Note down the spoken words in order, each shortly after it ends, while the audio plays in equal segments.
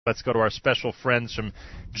Let's go to our special friends from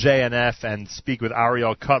JNF and speak with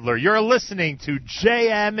Ariel Cutler. You're listening to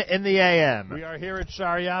JM in the AM. We are here at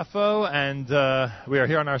Shar Yafo, and we are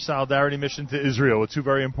here on our solidarity mission to Israel with two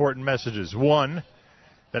very important messages. One,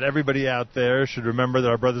 that everybody out there should remember that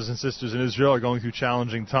our brothers and sisters in Israel are going through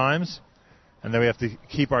challenging times, and that we have to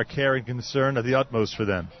keep our care and concern at the utmost for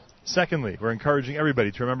them. Secondly, we're encouraging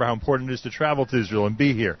everybody to remember how important it is to travel to Israel and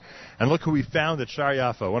be here. And look who we found at Shar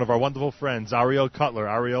Yafo, one of our wonderful friends, Ariel Cutler.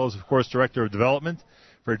 Ariel is, of course, Director of Development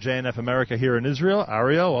for JNF America here in Israel.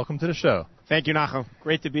 Ariel, welcome to the show. Thank you, Nachum.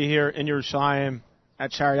 Great to be here in Yerushalayim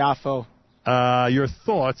at Shar Yafo. Your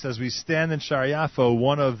thoughts as we stand in Shar Yafo,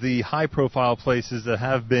 one of the high-profile places that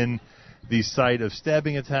have been the site of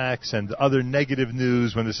stabbing attacks and other negative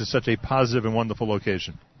news when this is such a positive and wonderful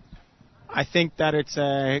location. I think that it's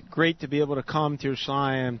great to be able to come to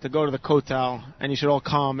Yerushalayim, to go to the Kotel, and you should all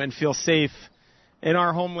come and feel safe in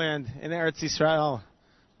our homeland, in Eretz Yisrael.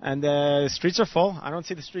 And the streets are full. I don't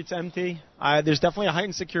see the streets empty. There's definitely a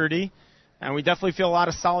heightened security, and we definitely feel a lot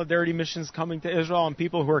of solidarity missions coming to Israel and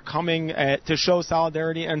people who are coming to show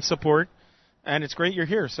solidarity and support. And it's great you're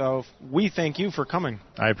here, so we thank you for coming.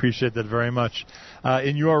 I appreciate that very much.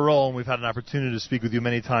 In your role, and we've had an opportunity to speak with you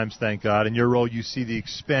many times, thank God, in your role you see the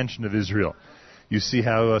expansion of Israel. You see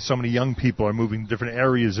how so many young people are moving to different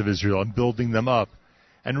areas of Israel and building them up,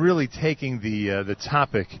 and really taking the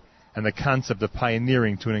topic and the concept of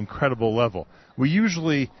pioneering to an incredible level. We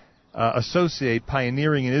usually associate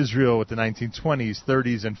pioneering in Israel with the 1920s,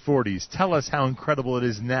 30s, and 40s. Tell us how incredible it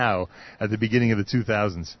is now at the beginning of the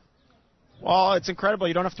 2000s. Well, it's incredible.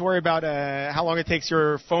 You don't have to worry about how long it takes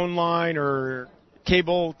your phone line or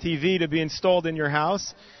cable TV to be installed in your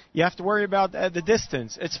house. You have to worry about the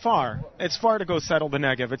distance. It's far. It's far to go settle the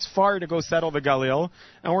Negev. It's far to go settle the Galil.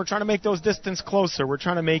 And we're trying to make those distance closer. We're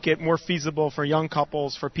trying to make it more feasible for young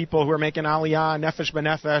couples, for people who are making Aliyah, Nefesh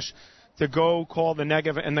B'Nefesh, to go call the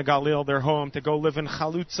Negev and the Galil their home, to go live in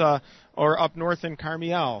Chalutza or up north in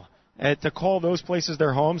Carmiel. To call those places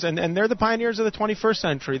their homes, and they're the pioneers of the 21st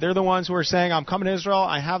century. They're the ones who are saying, I'm coming to Israel,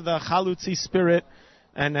 I have the Chalutzi spirit,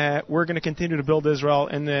 and we're going to continue to build Israel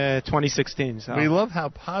in the 2016. So. We love how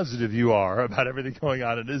positive you are about everything going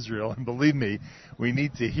on in Israel, and believe me, we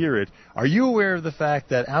need to hear it. Are you aware of the fact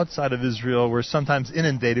that outside of Israel, we're sometimes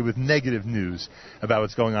inundated with negative news about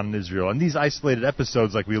what's going on in Israel? And these isolated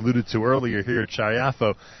episodes, like we alluded to earlier here at Shar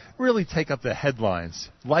Yafo, really take up the headlines.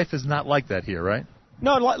 Life is not like that here, right?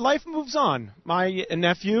 No, life moves on. My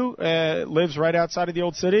nephew lives right outside of the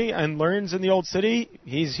Old City and learns in the Old City.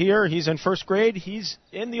 He's here. He's in first grade. He's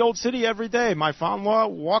in the Old City every day. My father-in-law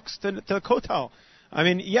walks to the Kotel. I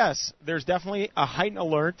mean, yes, there's definitely a heightened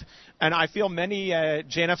alert, and I feel many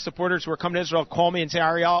JNF supporters who are coming to Israel call me and say,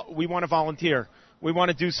 Ariel, we want to volunteer. We want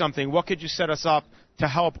to do something. What could you set us up to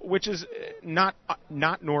help? Which is not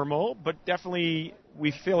normal, but definitely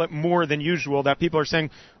we feel it more than usual that people are saying,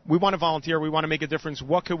 we want to volunteer, we want to make a difference.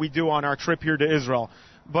 What could we do on our trip here to Israel?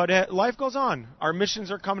 But life goes on. Our missions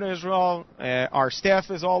are coming to Israel. Our staff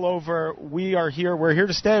is all over. We are here. We're here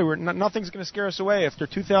to stay. Nothing's going to scare us away. After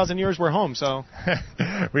 2,000 years, we're home. So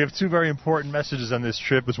we have two very important messages on this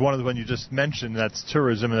trip. It's one of the one you just mentioned, that's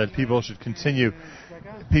tourism, and that people should continue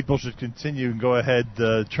and go ahead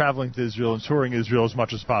traveling to Israel and touring Israel as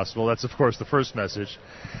much as possible. That's, of course, the first message.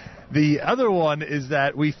 The other one is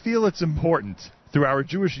that we feel it's important through our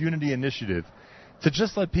Jewish Unity Initiative to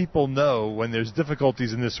just let people know when there's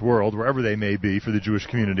difficulties in this world, wherever they may be for the Jewish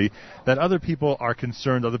community, that other people are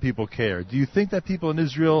concerned, other people care. Do you think that people in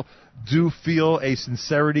Israel do feel a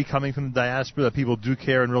sincerity coming from the diaspora, that people do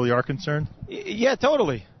care and really are concerned? Yeah,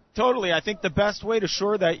 totally. Totally. I think the best way to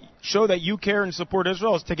show that you care and support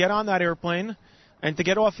Israel is to get on that airplane and to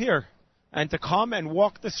get off here. And to come and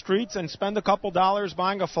walk the streets and spend a couple dollars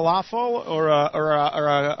buying a falafel or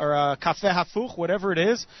a café hafuch, whatever it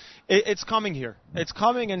is, it's coming here. It's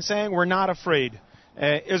coming and saying we're not afraid.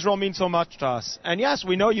 Israel means so much to us. And yes,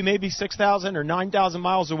 we know you may be 6,000 or 9,000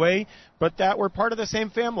 miles away, but that we're part of the same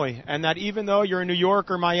family. And that even though you're in New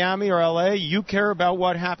York or Miami or LA, you care about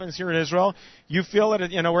what happens here in Israel. You feel it,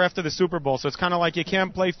 we're after the Super Bowl. So it's kind of like you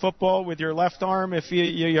can't play football with your left arm if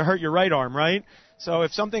you hurt your right arm, right? So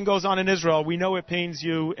if something goes on in Israel, we know it pains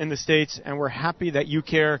you in the States, and we're happy that you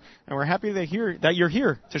care, and we're happy that you're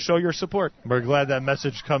here to show your support. We're glad that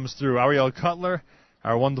message comes through. Ariel Cutler,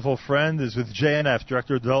 our wonderful friend, is with JNF,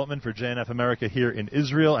 Director of Development for JNF America here in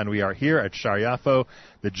Israel, and we are here at Shar Yafo,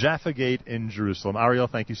 the Jaffa Gate in Jerusalem. Ariel,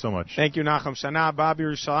 thank you so much. Thank you, Nachum. Shana Haba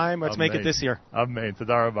B'Yerushalayim. Let's make it this year. Amen.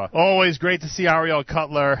 Tadar Rabba. Always great to see Ariel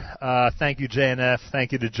Cutler. Thank you, JNF.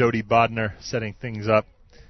 Thank you to Jody Bodner setting things up.